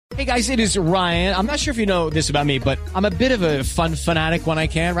Hey guys, it is Ryan. I'm not sure if you know this about me, but I'm a bit of a fun fanatic when I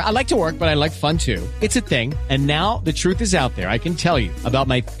can. I like to work, but I like fun too. It's a thing. And now the truth is out there. I can tell you about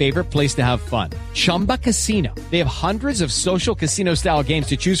my favorite place to have fun. Chumba Casino. They have hundreds of social casino style games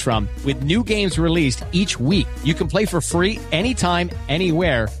to choose from with new games released each week. You can play for free anytime,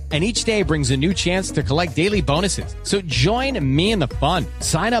 anywhere. And each day brings a new chance to collect daily bonuses. So join me in the fun.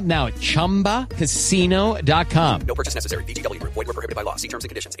 Sign up now at ChumbaCasino.com. No purchase necessary. VGW Group. Void where prohibited by law. See terms and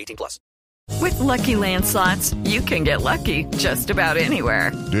conditions. 18+. With Lucky Land Slots, you can get lucky just about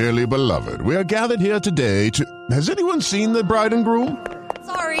anywhere. Dearly beloved, we are gathered here today to... Has anyone seen the bride and groom?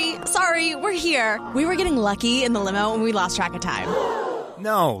 Sorry, we're here. We were getting lucky in the limo and we lost track of time.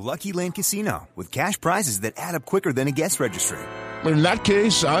 No, Lucky Land Casino, with cash prizes that add up quicker than a guest registry. In that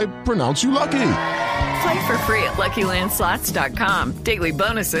case, I pronounce you lucky. Play for free at LuckyLandSlots.com. Daily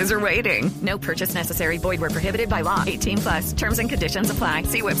bonuses are waiting. No purchase necessary. Void where prohibited by law. 18+. Terms and conditions apply.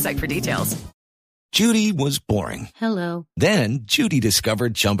 See website for details. Judy was boring. Hello. Then Judy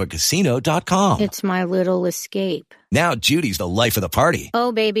discovered ChumbaCasino.com. It's my little escape. Now Judy's the life of the party.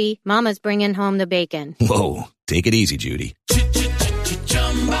 Oh, baby, mama's bringing home the bacon. Whoa, take it easy, Judy.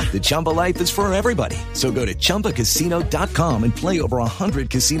 The Chumba life is for everybody. So go to ChumbaCasino.com and play over 100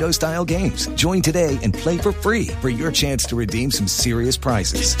 casino-style games. Join today and play for free for your chance to redeem some serious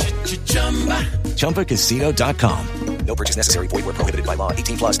prizes. ChumbaCasino.com. No purchase necessary. Void where prohibited by law.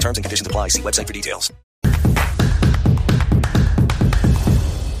 18+. Terms and conditions apply. See website for details.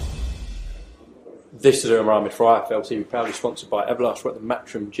 This is Umar Ahmed for IFL TV, proudly sponsored by Everlast. We're at the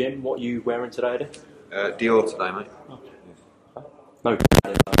Matchroom Gym. What are you wearing today, Eddie? Dior today, mate. No,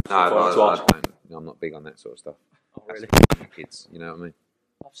 I'm not big on that sort of stuff. Oh, really? Kids, you know what I mean?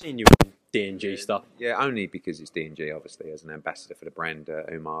 I've seen you in D&G stuff. Yeah, only because it's D&G, obviously, as an ambassador for the brand,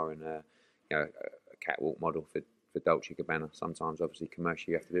 Umar, and a catwalk model for Dolce & Gabbana. Sometimes, obviously,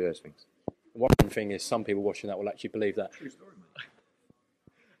 commercially, you have to do those things. One thing is, some people watching that will actually believe that. True story, mate.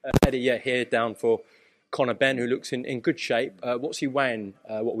 Eddie, here down for Conor Benn, who looks in good shape. What's he weighing?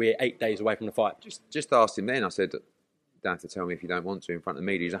 We're 8 days away from the fight. Just asked him then. I said, don't have to tell me if you don't want to in front of the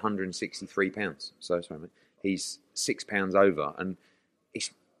media. He's 163 pounds. So sorry, mate. He's 6 pounds over, and it's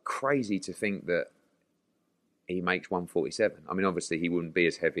crazy to think that he makes 147. I mean, obviously he wouldn't be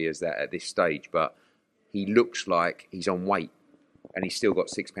as heavy as that at this stage, but he looks like he's on weight, and he's still got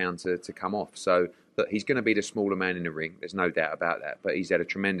 6 pounds to come off. So look, he's going to be the smaller man in the ring. There's no doubt about that. But he's had a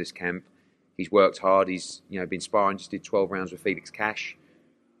tremendous camp. He's worked hard. He's been sparring. Just did 12 rounds with Felix Cash.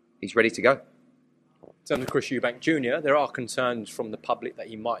 He's ready to go. In terms of Chris Eubank Jr., there are concerns from the public that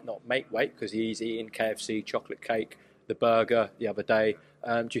he might not make weight because he's eating KFC, chocolate cake, the burger the other day.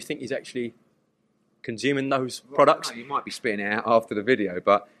 Do you think he's actually consuming those products? No, you might be spitting it out after the video,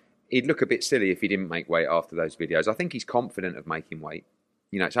 but he'd look a bit silly if he didn't make weight after those videos. I think he's confident of making weight.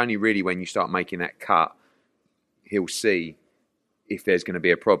 You know, it's only really when you start making that cut, he'll see if there's going to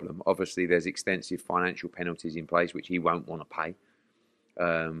be a problem. Obviously, there's extensive financial penalties in place, which he won't want to pay.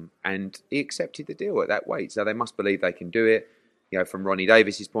 And he accepted the deal at that weight. So they must believe they can do it. You know, from Ronnie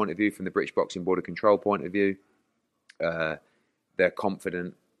Davis's point of view, from the British Boxing Board of Control point of view, they're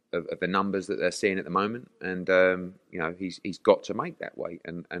confident of the numbers that they're seeing at the moment. And, he's got to make that weight,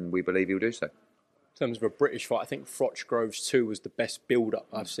 and we believe he'll do so. In terms of a British fight, I think Froch Groves 2 was the best build-up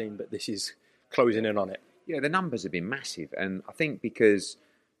I've seen, but this is closing in on it. Yeah, the numbers have been massive. And I think because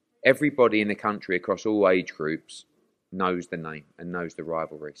everybody in the country across all age groups knows the name and knows the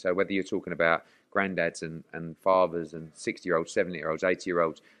rivalry. So whether you're talking about granddads and fathers and 60-year-olds, 70-year-olds,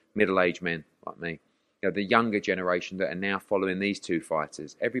 80-year-olds, middle-aged men like me, you know, the younger generation that are now following these two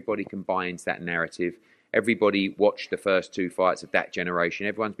fighters, everybody can buy into that narrative. Everybody watched the first two fights of that generation.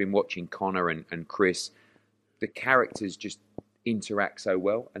 Everyone's been watching Conor and Chris. The characters just interact so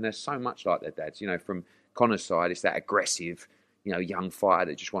well, and they're so much like their dads. You know, from Conor's side, it's that aggressive, young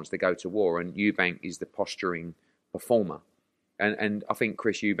fighter that just wants to go to war, and Eubank is the posturing performer. And I think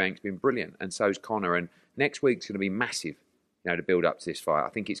Chris Eubank's been brilliant, and so's Conor. And next week's going to be massive, to build up to this fight. I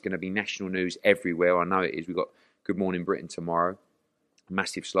think it's going to be national news everywhere. I know it is. We've got Good Morning Britain tomorrow.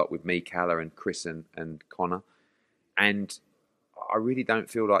 Massive slot with me, Calla, and Chris and Conor. And I really don't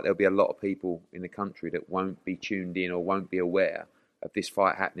feel like there'll be a lot of people in the country that won't be tuned in or won't be aware of this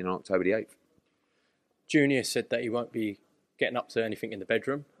fight happening on October the 8th. Junior said that he won't be getting up to anything in the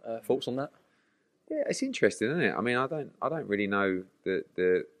bedroom. Thoughts on that? Yeah, it's interesting, isn't it? I mean, I don't really know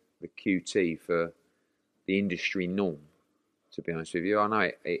the QT for the industry norm, to be honest with you. I know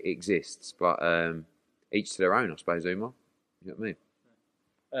it exists, but each to their own, I suppose, Umar. You know what I mean?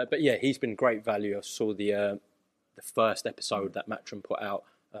 But yeah, he's been great value. I saw the first episode that Matchroom put out,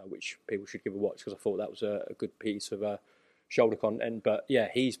 which people should give a watch because I thought that was a good piece of shoulder content. But yeah,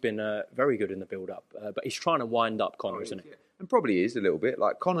 he's been very good in the build-up. But he's trying to wind up Conor, isn't he? Yeah. And probably is a little bit.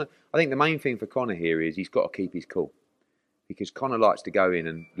 Like Conor, I think the main thing for Conor here is he's got to keep his cool. Because Conor likes to go in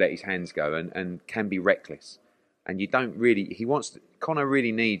and let his hands go and can be reckless. And you don't really... Conor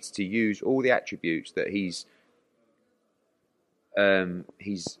really needs to use all the attributes that he's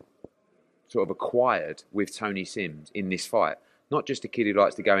sort of acquired with Tony Sims in this fight. Not just a kid who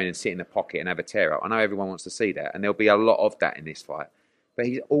likes to go in and sit in the pocket and have a tear up. I know everyone wants to see that, and there'll be a lot of that in this fight. But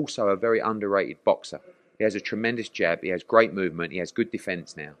he's also a very underrated boxer. He has a tremendous jab, he has great movement, he has good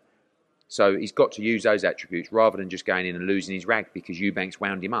defence now. So he's got to use those attributes rather than just going in and losing his rag because Eubank's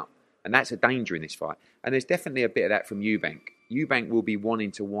wound him up. And that's a danger in this fight. And there's definitely a bit of that from Eubank. Eubank will be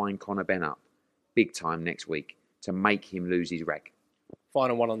wanting to wind Conor Benn up big time next week to make him lose his rag.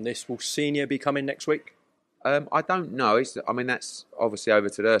 Final one on this. Will Senior be coming next week? I don't know. That's obviously over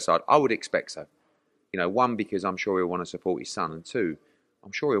to their side. I would expect so. One, because I'm sure he'll want to support his son. And two,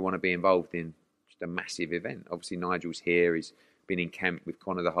 I'm sure he'll want to be involved in just a massive event. Obviously, Nigel's here. He's been in camp with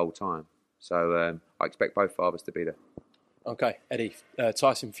Conor the whole time. So I expect both fathers to be there. Okay, Eddie,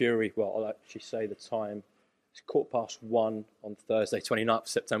 Tyson Fury, well, I'll actually say the time. It's 1:15 on Thursday, 29th of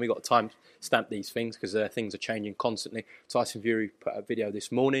September. We've got to time stamp these things because things are changing constantly. Tyson Fury put a video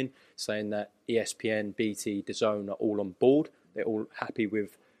this morning saying that ESPN, BT, DAZN are all on board. They're all happy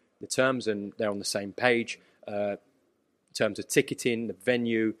with the terms and they're on the same page. In terms of ticketing, the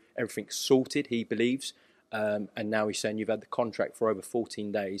venue, everything's sorted, he believes. And now he's saying you've had the contract for over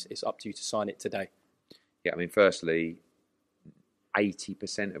 14 days. It's up to you to sign it today. Yeah, firstly,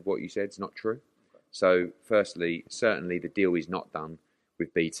 80% of what you said is not true. So, firstly, certainly the deal is not done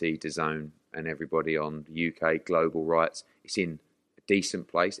with BT, DAZN and everybody on the UK global rights. It's in a decent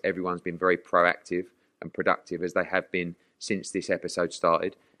place. Everyone's been very proactive and productive as they have been since this episode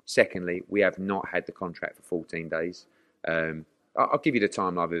started. Secondly, we have not had the contract for 14 days. I'll give you the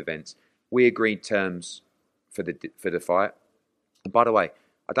timeline of events. We agreed terms for the fight. And by the way,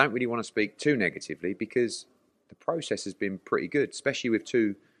 I don't really want to speak too negatively because the process has been pretty good, especially with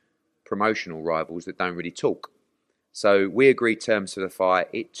two promotional rivals that don't really talk. So we agreed terms for the fight.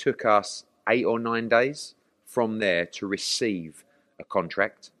 It took us 8 or 9 days from there to receive a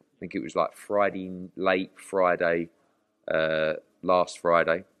contract. I think it was like late Friday, last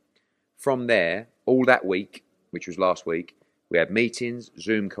Friday. From there, all that week, which was last week, we had meetings,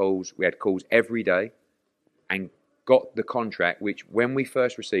 Zoom calls, we had calls every day and got the contract, which when we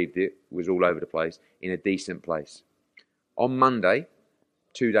first received it was all over the place, in a decent place. On Monday,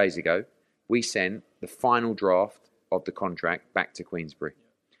 2 days ago, we sent the final draft of the contract back to Queensbury.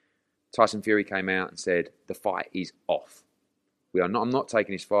 Tyson Fury came out and said, the fight is off. I'm not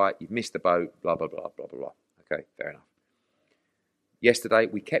taking this fight. You've missed the boat, blah, blah, blah, blah, blah, blah. Okay, fair enough. Yesterday,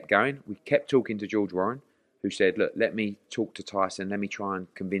 we kept going. We kept talking to George Warren, who said, look, let me talk to Tyson. Let me try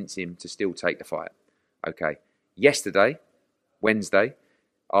and convince him to still take the fight. Okay. Yesterday, Wednesday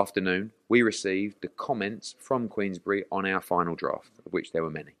afternoon, we received the comments from Queensbury on our final draft, of which there were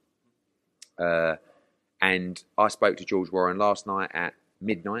many. And I spoke to George Warren last night at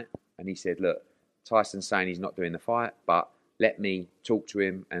midnight, and he said, look, Tyson's saying he's not doing the fight, but let me talk to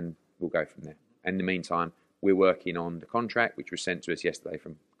him and we'll go from there. And in the meantime, we're working on the contract, which was sent to us yesterday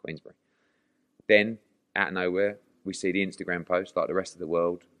from Queensbury. Then, out of nowhere, we see the Instagram post, like the rest of the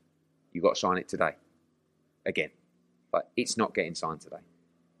world, you've got to sign it today. Again, but it's not getting signed today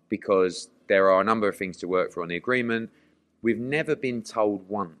because there are a number of things to work for on the agreement. We've never been told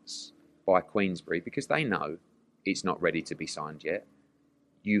once by Queensbury, because they know it's not ready to be signed yet,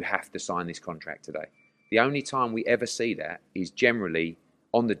 you have to sign this contract today. The only time we ever see that is generally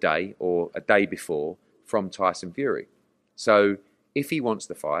on the day or a day before from Tyson Fury. So if he wants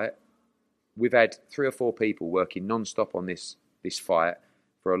the fight, we've had 3 or 4 people working non-stop on this fight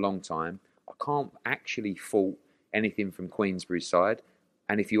for a long time. I can't actually fault anything from Queensbury's side.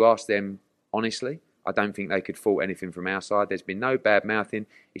 And if you ask them honestly, I don't think they could fault anything from our side. There's been no bad mouthing.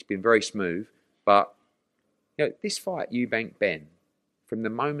 It's been very smooth. But this fight, Eubank Ben, from the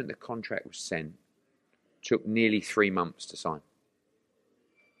moment the contract was sent, took nearly 3 months to sign.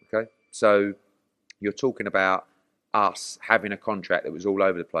 Okay? So you're talking about us having a contract that was all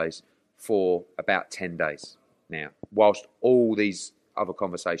over the place for about 10 days now, whilst all these other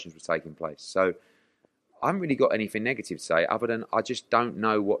conversations were taking place. So I haven't really got anything negative to say other than I just don't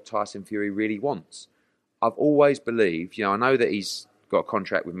know what Tyson Fury really wants. I've always believed, I know that he's got a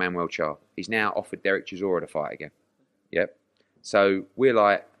contract with Manuel Charr. He's now offered Derek Chisora to fight again. Yep. So we're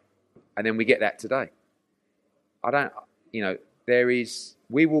like, and then we get that today.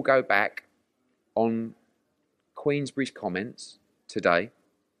 We will go back on Queensbury's comments today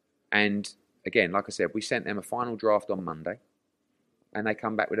and again, like I said, we sent them a final draft on Monday, and they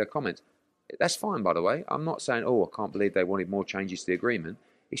come back with their comments. That's fine, by the way. I'm not saying, I can't believe they wanted more changes to the agreement.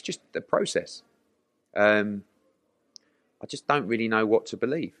 It's just the process. I just don't really know what to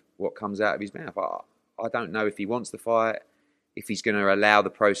believe, what comes out of his mouth. I don't know if he wants the fight, if he's going to allow the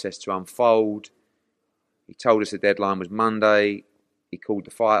process to unfold. He told us the deadline was Monday. He called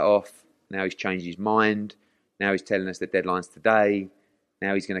the fight off. Now he's changed his mind. Now he's telling us the deadline's today.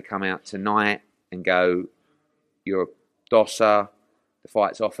 Now he's going to come out tonight and go, you're a dosser. The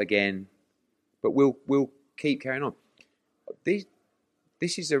fight's off again. But we'll keep carrying on. This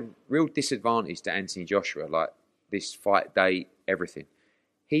is a real disadvantage to Anthony Joshua, like this fight date, everything.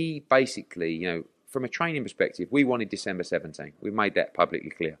 He basically, from a training perspective, we wanted December 17. We made that publicly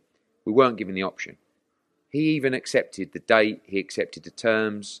clear. We weren't given the option. He even accepted the date. He accepted the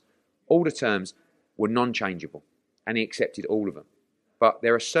terms. All the terms were non-changeable, and he accepted all of them. But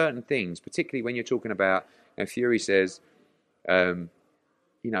there are certain things, particularly when you're talking about, Fury says,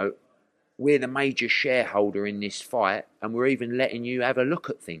 we're the major shareholder in this fight, and we're even letting you have a look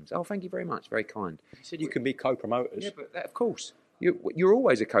at things. Oh, thank you very much. Very kind. He said you can be co-promoters. Yeah, but of course. You're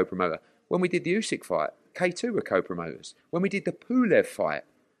always a co-promoter. When we did the Usyk fight, K2 were co-promoters. When we did the Pulev fight,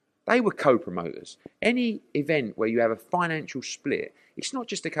 they were co-promoters. Any event where you have a financial split, it's not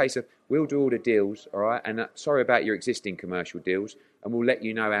just a case of, we'll do all the deals, all right, and sorry about your existing commercial deals, and we'll let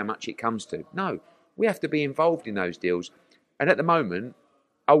you know how much it comes to. No, we have to be involved in those deals. And at the moment,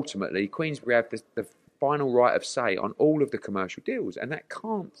 ultimately, Queensberry have the final right of say on all of the commercial deals, and that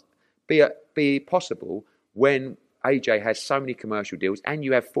can't be possible when AJ has so many commercial deals and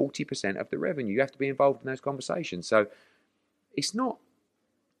you have 40% of the revenue. You have to be involved in those conversations. So it's not,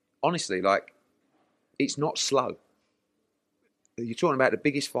 honestly, it's not slow. You're talking about the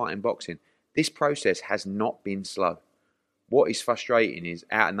biggest fight in boxing. This process has not been slow. What is frustrating is,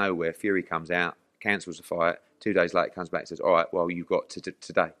 out of nowhere, Fury comes out, cancels the fight. 2 days later, comes back and says, all right, well, you've got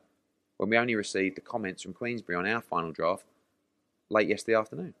today. When we only received the comments from Queensberry on our final draft late yesterday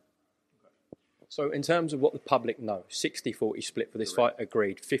afternoon. So in terms of what the public know, 60-40 split for this fight,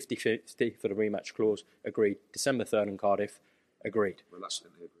 agreed. 50-50 for the rematch clause, agreed. December 3rd in Cardiff, agreed.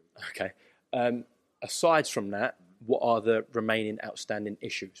 Reluctantly agreed. Okay. Aside from that, what are the remaining outstanding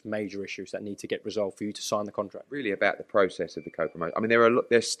issues, major issues that need to get resolved for you to sign the contract? Really about the process of the co-promotion. I mean,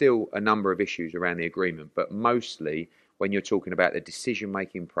 there's still a number of issues around the agreement, but mostly when you're talking about the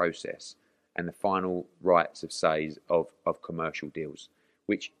decision-making process and the final rights of say of commercial deals,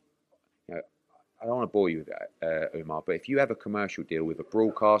 which, I don't want to bore you with that, Umar, but if you have a commercial deal with a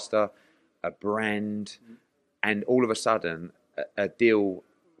broadcaster, a brand, and all of a sudden a deal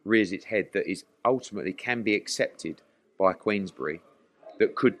rears its head that is ultimately can be accepted by Queensberry,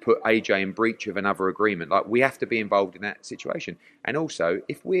 that could put AJ in breach of another agreement. Like, we have to be involved in that situation. And also,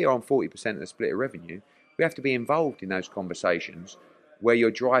 if we're on 40% of the split of revenue, we have to be involved in those conversations where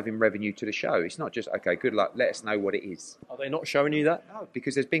you're driving revenue to the show. It's not just, okay, good luck, let us know what it is. Are they not showing you that? No,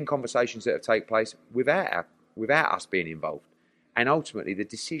 because there's been conversations that have taken place without us being involved. And ultimately, the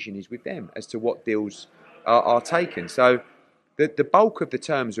decision is with them as to what deals are taken. So the bulk of the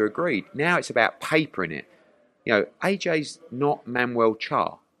terms are agreed. Now it's about papering it. AJ's not Manuel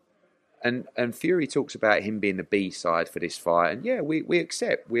Char. And Fury talks about him being the B-side for this fight. And yeah, we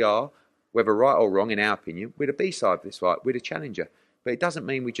accept we are, whether right or wrong in our opinion, we're the B-side for this fight. We're the challenger. But it doesn't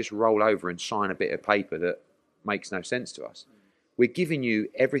mean we just roll over and sign a bit of paper that makes no sense to us. We're giving you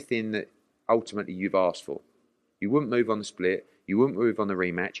everything that ultimately you've asked for. You wouldn't move on the split. You wouldn't move on the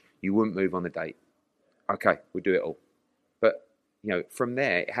rematch. You wouldn't move on the date. Okay, we'll do it all. But, from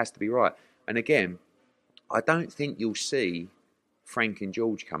there, it has to be right. And again, I don't think you'll see Frank and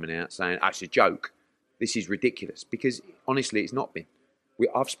George coming out saying, it's a joke. This is ridiculous. Because, honestly, it's not been.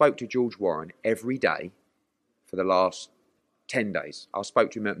 I've spoke to George Warren every day for the last 10 days. I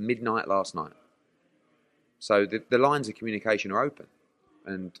spoke to him at midnight last night. So the lines of communication are open.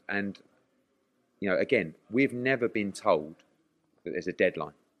 And again, we've never been told that there's a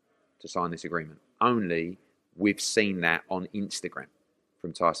deadline to sign this agreement. Only we've seen that on Instagram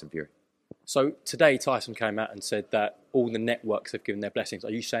from Tyson Fury. So today Tyson came out and said that all the networks have given their blessings.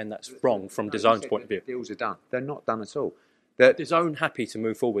 Are you saying that's wrong from DAZN's point of view? Deals are done. They're not done at all. DAZN happy to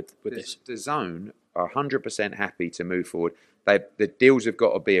move forward with this? DAZN are 100% happy to move forward. The deals have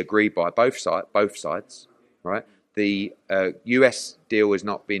got to be agreed by both sides, right? The US deal has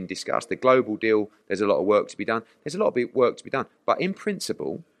not been discussed. The global deal, there's a lot of work to be done. There's a lot of work to be done. But in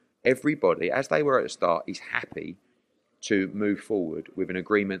principle, everybody, as they were at the start, is happy to move forward with an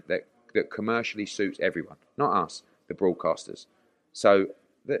agreement that commercially suits everyone, not us, the broadcasters. So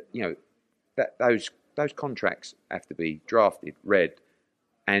that those contracts have to be drafted, read,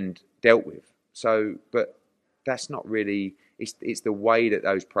 and dealt with. So, but that's not really. It's the way that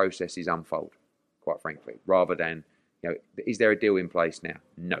those processes unfold, quite frankly, rather than, is there a deal in place now?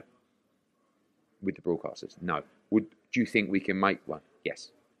 No. With the broadcasters, no. Do you think we can make one?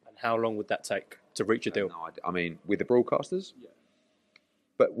 Yes. And how long would that take to reach a deal? No, I mean, with the broadcasters? Yeah.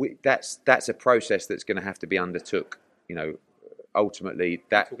 But that's a process that's going to have to be undertook. Ultimately,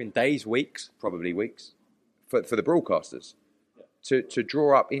 talking days, weeks, probably weeks, for the broadcasters. To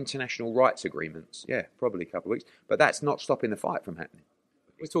draw up international rights agreements, probably a couple of weeks. But that's not stopping the fight from happening.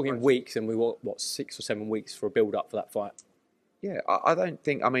 We're talking weeks, and we want 6 or 7 weeks for a build-up for that fight. Yeah, I don't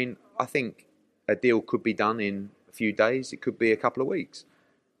think. I mean, I think a deal could be done in a few days. It could be a couple of weeks.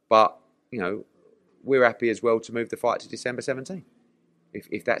 But we're happy as well to move the fight to December 17th,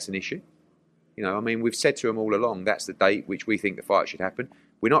 if that's an issue. We've said to them all along that's the date which we think the fight should happen.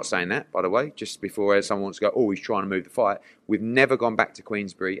 We're not saying that, by the way, just before someone wants to go, he's trying to move the fight. We've never gone back to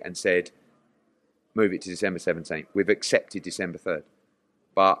Queensberry and said, move it to December 17th. We've accepted December 3rd.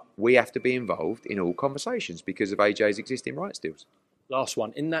 But we have to be involved in all conversations because of AJ's existing rights deals. Last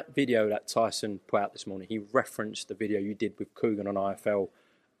one. In that video that Tyson put out this morning, he referenced the video you did with Coogan on IFL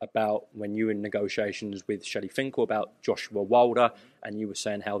about when you were in negotiations with Shelley Finkel about Joshua Wilder, and you were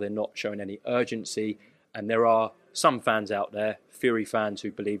saying how they're not showing any urgency. And there are some fans out there, Fury fans,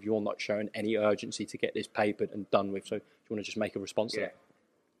 who believe you're not showing any urgency to get this papered and done with. So do you want to just make a response to that?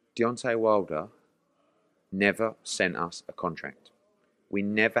 Deontay Wilder never sent us a contract. We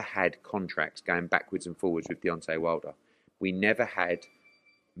never had contracts going backwards and forwards with Deontay Wilder. We never had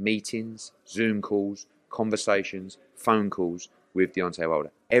meetings, Zoom calls, conversations, phone calls with Deontay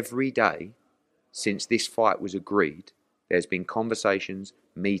Wilder. Every day since this fight was agreed, there's been conversations,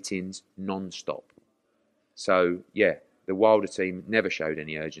 meetings, non-stop. So, the Wilder team never showed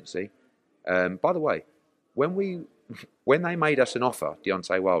any urgency. By the way, when they made us an offer,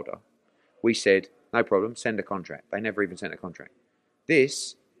 Deontay Wilder, we said, no problem, send a contract. They never even sent a contract.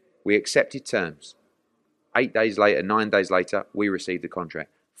 This, we accepted terms. 8 days later, 9 days later, we received the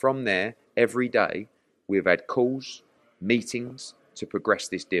contract. From there, every day, we've had calls, meetings to progress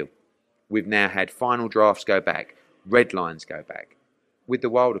this deal. We've now had final drafts go back, red lines go back. With the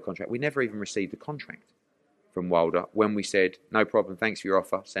Wilder contract, we never even received a contract from Wilder when we said, no problem, thanks for your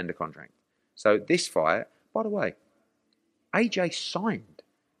offer, send a contract. So this fight, by the way, AJ signed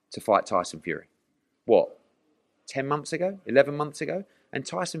to fight Tyson Fury. 10 months ago, 11 months ago? And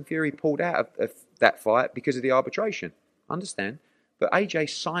Tyson Fury pulled out of that fight because of the arbitration. Understand? But AJ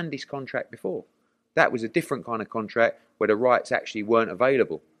signed this contract before. That was a different kind of contract where the rights actually weren't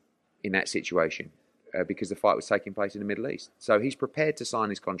available in that situation because the fight was taking place in the Middle East. So he's prepared to sign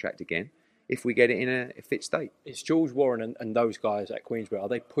his contract again if we get it in a fit state. It's George Warren and those guys at Queensberry. Are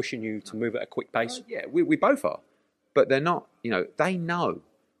they pushing you to move at a quick pace? Yeah, we both are. But they're not, they know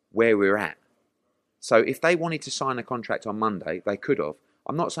where we're at. So if they wanted to sign a contract on Monday, they could have.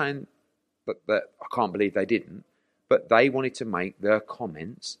 I'm not saying that I can't believe they didn't, but they wanted to make their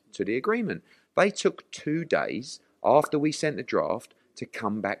comments to the agreement. They took 2 days after we sent the draft to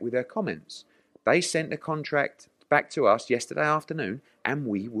come back with their comments. They sent the contract back to us yesterday afternoon, and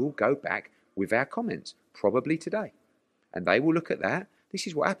we will go back with our comments, probably today. And they will look at that. This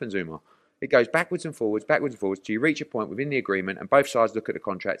is what happens, Umar. It goes backwards and forwards, till you reach a point within the agreement, and both sides look at the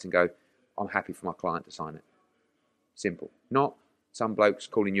contract and go, I'm happy for my client to sign it. Simple. Not some blokes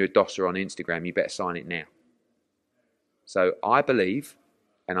calling you a dosser on Instagram, you better sign it now. So I believe,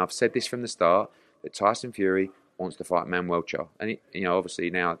 and I've said this from the start, that Tyson Fury wants to fight Manuel Charr. And, obviously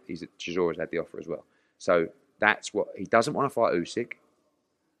now Chisora's had the offer as well. So that's what, he doesn't want to fight Usyk.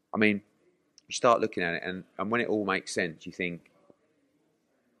 I mean, you start looking at it, and when it all makes sense, you think,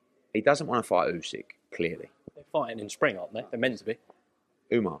 he doesn't want to fight Usyk, clearly. They're fighting in spring, aren't they? They're meant to be.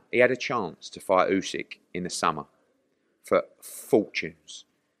 Umar, he had a chance to fight Usyk in the summer for fortunes.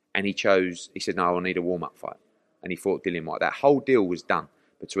 And he said, no, I need a warm-up fight. And he fought Dillian Whyte. That whole deal was done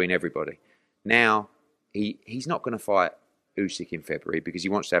between everybody. Now, he's not going to fight Usyk in February because he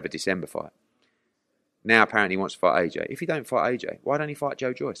wants to have a December fight. Now, apparently, he wants to fight AJ. If he don't fight AJ, why don't he fight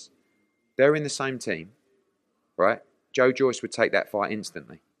Joe Joyce? They're in the same team, right? Joe Joyce would take that fight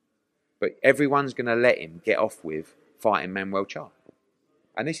instantly. But everyone's going to let him get off with fighting Manuel Charr.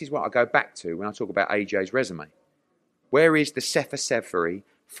 And this is what I go back to when I talk about AJ's resume. Where is the Sefer Severi,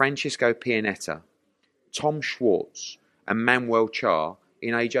 Francisco Pianetta, Tom Schwartz, and Manuel Charr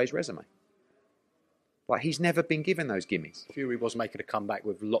in AJ's resume? Like, he's never been given those gimmies. Fury was making a comeback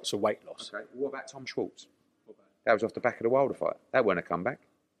with lots of weight loss. Okay, what about Tom Schwartz? That was off the back of the Wilder fight. That weren't a comeback.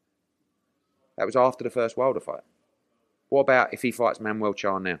 That was after the first Wilder fight. What about if he fights Manuel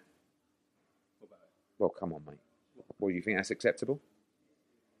Charr now? Well, come on, mate. Well, do you think that's acceptable?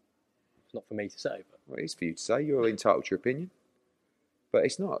 It's not for me to say. But. Well, it's for you to say. You're entitled to your opinion. But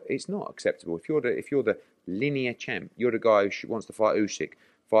it's not acceptable. If you're the linear champ, you're the guy who wants to fight Usyk,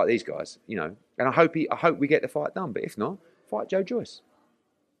 fight these guys, you know. And I hope we get the fight done. But if not, fight Joe Joyce.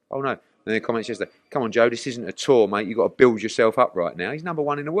 Oh no! And the comments yesterday, come on, Joe, this isn't a tour, mate. You've got to build yourself up right now. He's number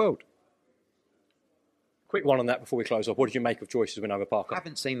one in the world. Quick one on that before we close off. What did you make of Joyce's win over Parker? I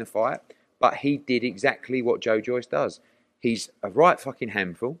haven't seen the fight, but he did exactly what Joe Joyce does. He's a right fucking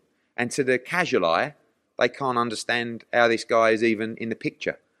handful, and to the casual eye, they can't understand how this guy is even in the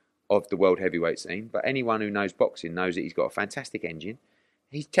picture of the world heavyweight scene. But anyone who knows boxing knows that he's got a fantastic engine.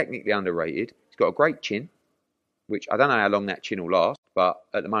 He's technically underrated. He's got a great chin, which I don't know how long that chin will last, but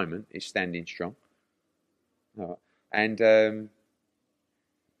at the moment it's standing strong. And I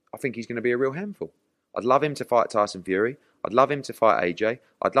think he's going to be a real handful. I'd love him to fight Tyson Fury. I'd love him to fight AJ.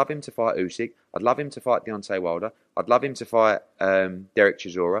 I'd love him to fight Usyk. I'd love him to fight Deontay Wilder. I'd love him to fight Derek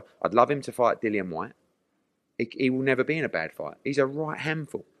Chisora. I'd love him to fight Dillian White. He will never be in a bad fight. He's a right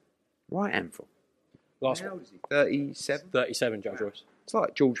handful. Right handful. Last How old is he? 37? 37, Joe Joyce. It's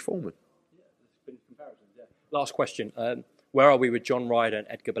like George Foreman. Last question. Where are we with John Ryder and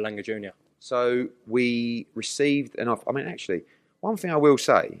Edgar Berlanga Jr.? So we received an offer. I mean, actually, one thing I will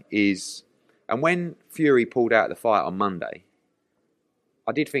say is, and when Fury pulled out the fight on Monday,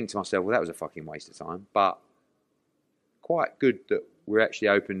 I did think to myself, well, that was a fucking waste of time. But quite good that we actually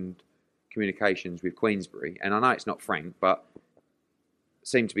opened communications with Queensberry. And I know it's not frank, but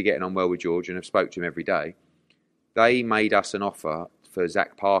seem to be getting on well with George and have spoke to him every day. They made us an offer for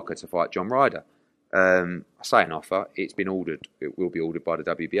Zach Parker to fight John Ryder. I say an offer, it's been ordered. It will be ordered by the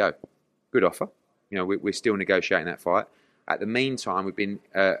WBO. Good offer. You know, we're still negotiating that fight. At the meantime, we've been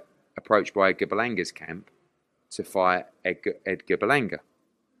approached by Edgar Berlanga's camp to fight Edgar Berlanga.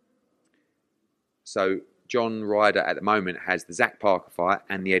 So John Ryder at the moment has the Zach Parker fight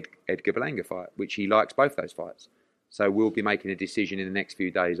and the Edgar Berlanga fight, which he likes both those fights. So we'll be making a decision in the next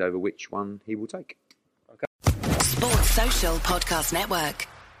few days over which one he will take. Sports Social Podcast Network.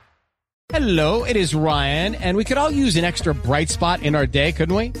 Hello, it is Ryan, and we could all use an extra bright spot in our day,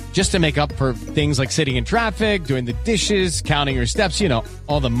 couldn't we? Just to make up for things like sitting in traffic, doing the dishes, counting your steps, you know,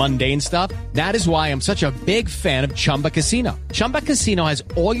 all the mundane stuff. That is why I'm such a big fan of Chumba Casino. Chumba Casino has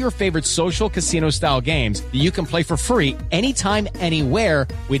all your favorite social casino-style games that you can play for free anytime, anywhere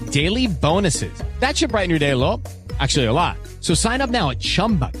with daily bonuses. That should brighten your day a little. Actually, a lot. So sign up now at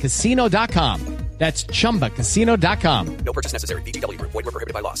ChumbaCasino.com. That's ChumbaCasino.com. No purchase necessary. VGW Group. Void where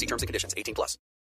prohibited by law. See terms and conditions. 18+.